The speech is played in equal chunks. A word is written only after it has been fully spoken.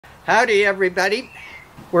Howdy everybody.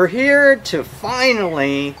 We're here to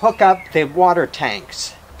finally hook up the water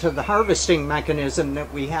tanks to the harvesting mechanism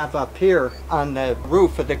that we have up here on the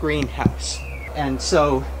roof of the greenhouse. And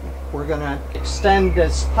so we're going to extend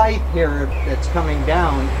this pipe here that's coming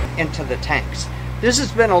down into the tanks. This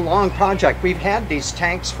has been a long project. We've had these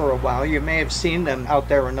tanks for a while. You may have seen them out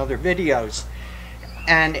there in other videos.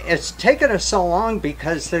 And it's taken us so long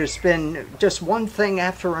because there's been just one thing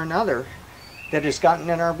after another that has gotten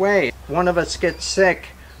in our way. One of us gets sick,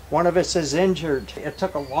 one of us is injured. It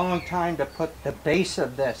took a long time to put the base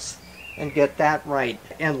of this and get that right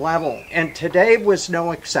and level. And today was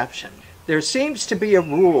no exception. There seems to be a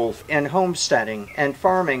rule in homesteading and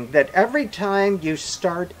farming that every time you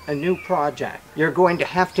start a new project, you're going to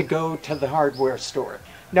have to go to the hardware store.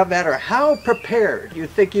 No matter how prepared you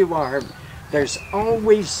think you are, there's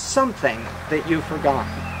always something that you forgot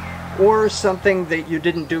or something that you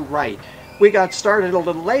didn't do right. We got started a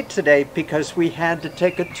little late today because we had to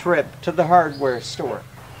take a trip to the hardware store.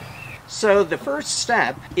 So the first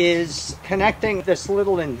step is connecting this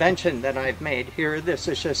little invention that I've made here. This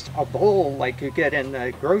is just a bowl like you get in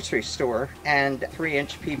the grocery store and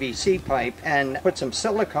 3-inch PVC pipe, and put some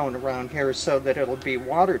silicone around here so that it'll be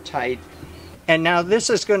watertight. And now this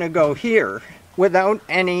is going to go here without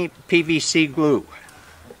any PVC glue.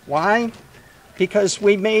 Why? Because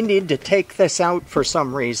we may need to take this out for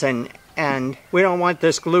some reason, and we don't want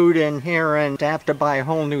this glued in here and to have to buy a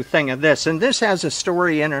whole new thing of this. And this has a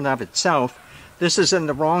story in and of itself. This is in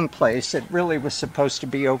the wrong place. It really was supposed to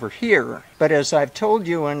be over here. But as I've told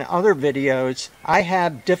you in other videos, I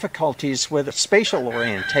have difficulties with spatial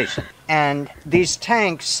orientation. And these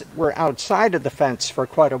tanks were outside of the fence for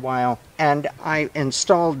quite a while. And I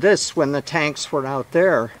installed this when the tanks were out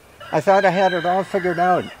there. I thought I had it all figured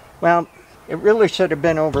out. Well, it really should have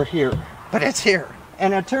been over here, but it's here.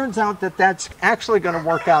 And it turns out that that's actually going to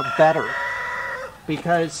work out better,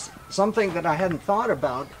 because something that I hadn't thought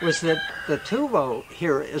about was that the tubo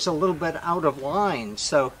here is a little bit out of line.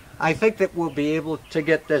 So I think that we'll be able to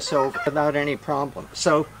get this over without any problem.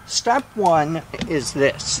 So step one is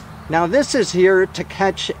this. Now this is here to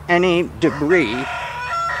catch any debris.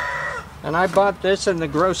 And I bought this in the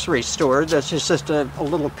grocery store. This is just a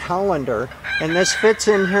little colander, and this fits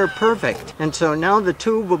in here perfect. And so now the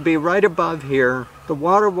tube will be right above here. The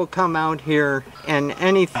water will come out here, and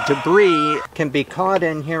any debris can be caught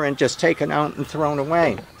in here and just taken out and thrown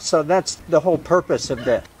away. So that's the whole purpose of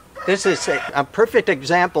this. This is a perfect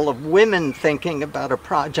example of women thinking about a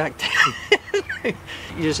project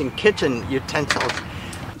using kitchen utensils.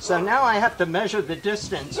 So now I have to measure the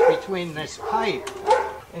distance between this pipe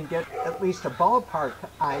and get at least a ballpark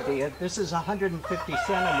idea. This is 150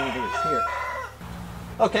 centimeters here.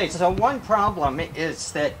 Okay, so one problem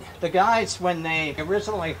is that the guys, when they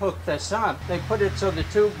originally hooked this up, they put it so the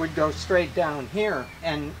tube would go straight down here.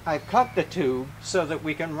 And I cut the tube so that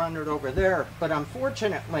we can run it over there. But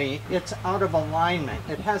unfortunately, it's out of alignment.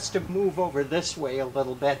 It has to move over this way a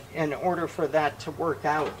little bit in order for that to work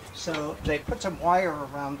out. So they put some wire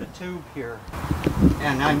around the tube here.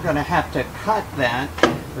 And I'm going to have to cut that,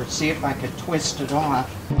 or see if I could twist it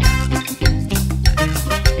off.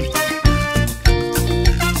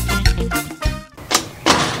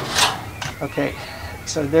 Okay,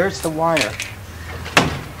 so there's the wire.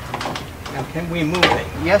 Now can we move it?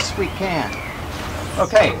 Yes, we can.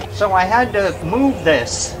 Okay, so I had to move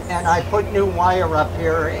this, and I put new wire up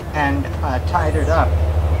here and tied it up.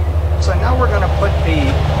 So now we're going to put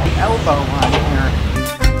the elbow on here.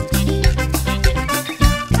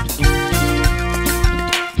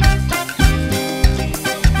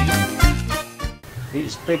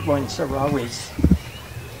 These big ones are always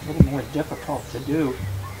a little more difficult to do.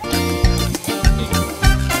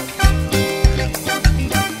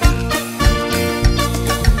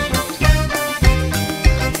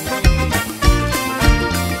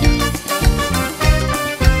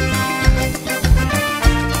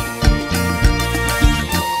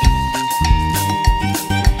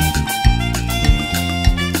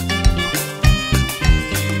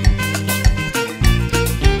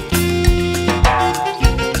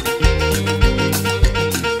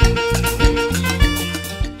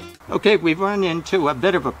 Okay, we've run into a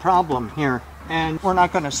bit of a problem here, and we're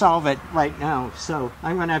not going to solve it right now. So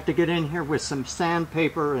I'm going to have to get in here with some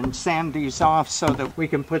sandpaper and sand these off so that we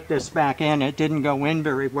can put this back in. It didn't go in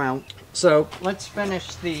very well. So let's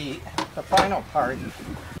finish the final part.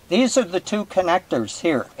 These are the two connectors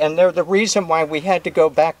here, and they're the reason why we had to go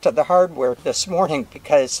back to the hardware this morning,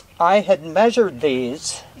 because I had measured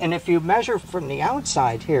these, and if you measure from the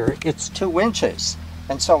outside here, it's 2 inches.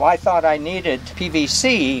 And so I thought I needed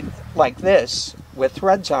PVC like this with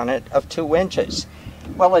threads on it of 2 inches.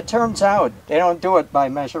 Well, it turns out they don't do it by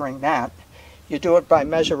measuring that. You do it by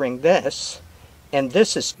measuring this, and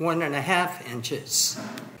this is 1.5 inches.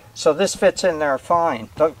 So this fits in there fine.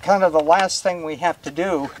 Kind of the last thing we have to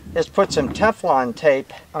do is put some Teflon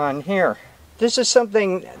tape on here. This is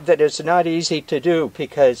something that is not easy to do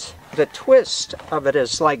because the twist of it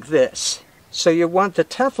is like this. So you want the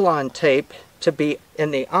Teflon tape to be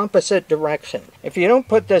in the opposite direction. If you don't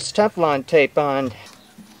put this Teflon tape on,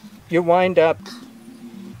 you wind up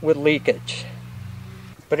with leakage.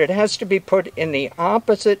 But it has to be put in the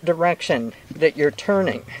opposite direction that you're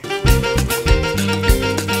turning.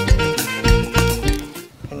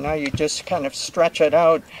 And now you just kind of stretch it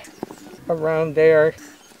out around there.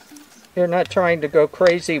 You're not trying to go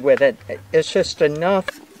crazy with it. It's just enough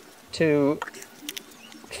to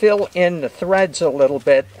fill in the threads a little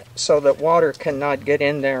bit so that water cannot get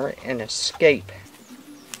in there and escape.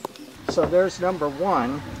 So there's number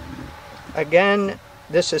one. Again,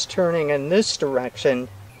 this is turning in this direction,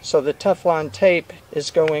 so the Teflon tape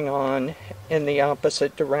is going on in the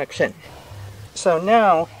opposite direction. So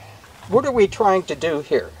now, what are we trying to do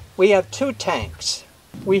here? We have two tanks.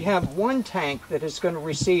 We have one tank that is going to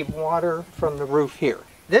receive water from the roof here.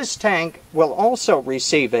 This tank will also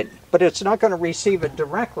receive it, but it's not going to receive it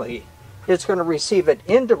directly. It's going to receive it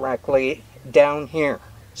indirectly down here.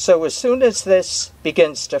 So as soon as this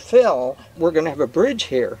begins to fill, we're going to have a bridge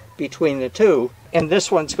here between the two, and this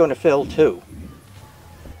one's going to fill too.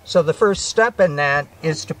 So the first step in that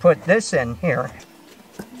is to put this in here.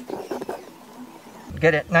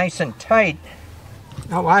 Get it nice and tight.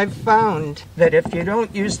 Now I've found that if you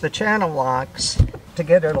don't use the channel locks to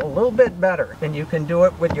get it a little bit better than you can do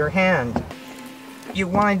it with your hand, you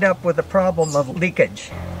wind up with a problem of leakage.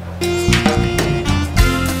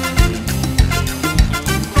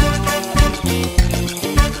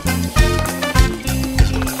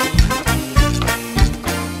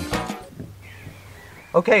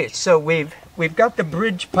 Okay, so we've got the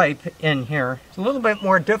bridge pipe in here. It's a little bit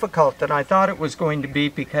more difficult than I thought it was going to be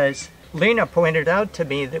because Lena pointed out to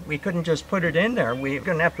me that we couldn't just put it in there. We're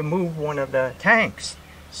going to have to move one of the tanks.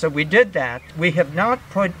 So we did that. We have not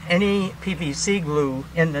put any PVC glue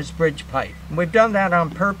in this bridge pipe. We've done that on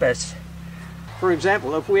purpose. For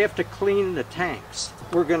example, if we have to clean the tanks,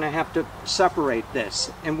 we're going to have to separate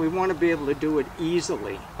this, and we want to be able to do it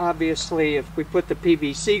easily. Obviously, if we put the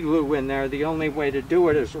PVC glue in there, the only way to do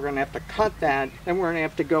it is we're going to have to cut that, and we're going to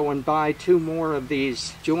have to go and buy 2 more of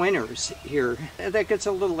these joiners here. That gets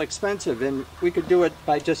a little expensive, and we could do it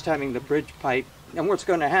by just having the bridge pipe. And what's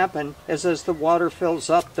going to happen is as the water fills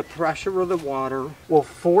up, the pressure of the water will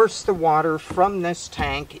force the water from this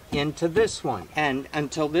tank into this one. And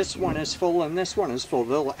until this one is full and this one is full,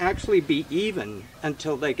 they'll actually be even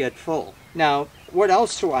until they get full. Now, what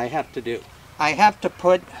else do I have to do? I have to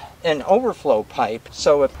put an overflow pipe,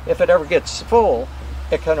 so if it ever gets full,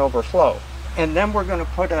 it can overflow. And then we're going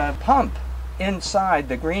to put a pump inside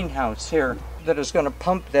the greenhouse here that is going to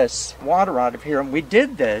pump this water out of here. And we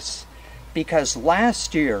did this because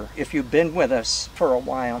last year, if you've been with us for a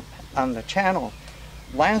while on the channel,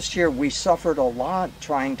 last year we suffered a lot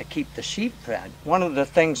trying to keep the sheep fed. One of the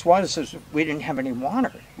things is we didn't have any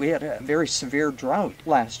water. We had a very severe drought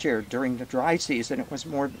last year during the dry season. It was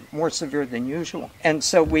more severe than usual. And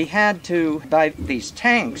so we had to buy these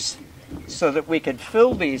tanks so that we could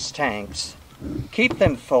fill these tanks, keep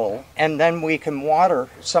them full, and then we can water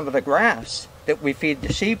some of the grass that we feed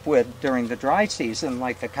the sheep with during the dry season,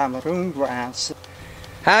 like the Cameroon grass.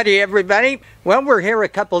 Howdy everybody. Well, we're here a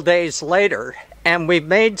couple days later and we've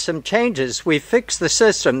made some changes. We fixed the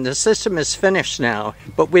system. The system is finished now,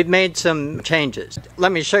 but we've made some changes.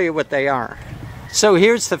 Let me show you what they are. So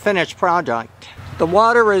here's the finished product. The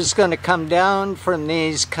water is going to come down from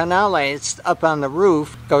these canales up on the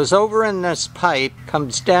roof, goes over in this pipe,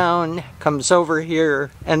 comes down, comes over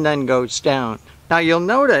here, and then goes down. Now you'll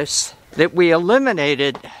notice that we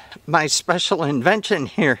eliminated my special invention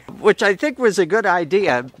here, which I think was a good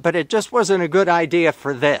idea, but it just wasn't a good idea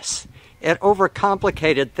for this. It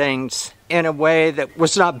overcomplicated things in a way that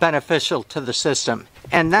was not beneficial to the system.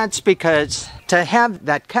 And that's because to have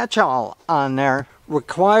that catch-all on there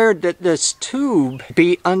required that this tube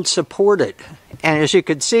be unsupported. And as you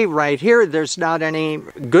can see right here, there's not any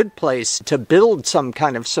good place to build some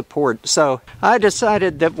kind of support. So I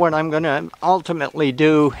decided that what I'm going to ultimately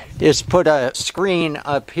do is put a screen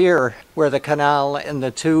up here where the canal and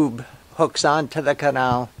the tube hooks onto the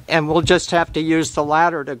canal. And we'll just have to use the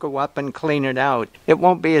ladder to go up and clean it out. It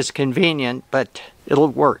won't be as convenient, but it'll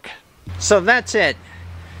work. So that's it.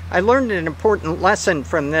 I learned an important lesson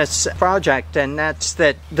from this project, and that's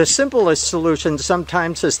that the simplest solution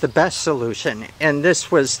sometimes is the best solution, and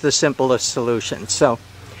this was the simplest solution. So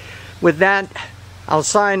with that, I'll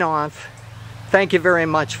sign off. Thank you very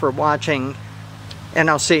much for watching, and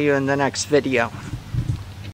I'll see you in the next video.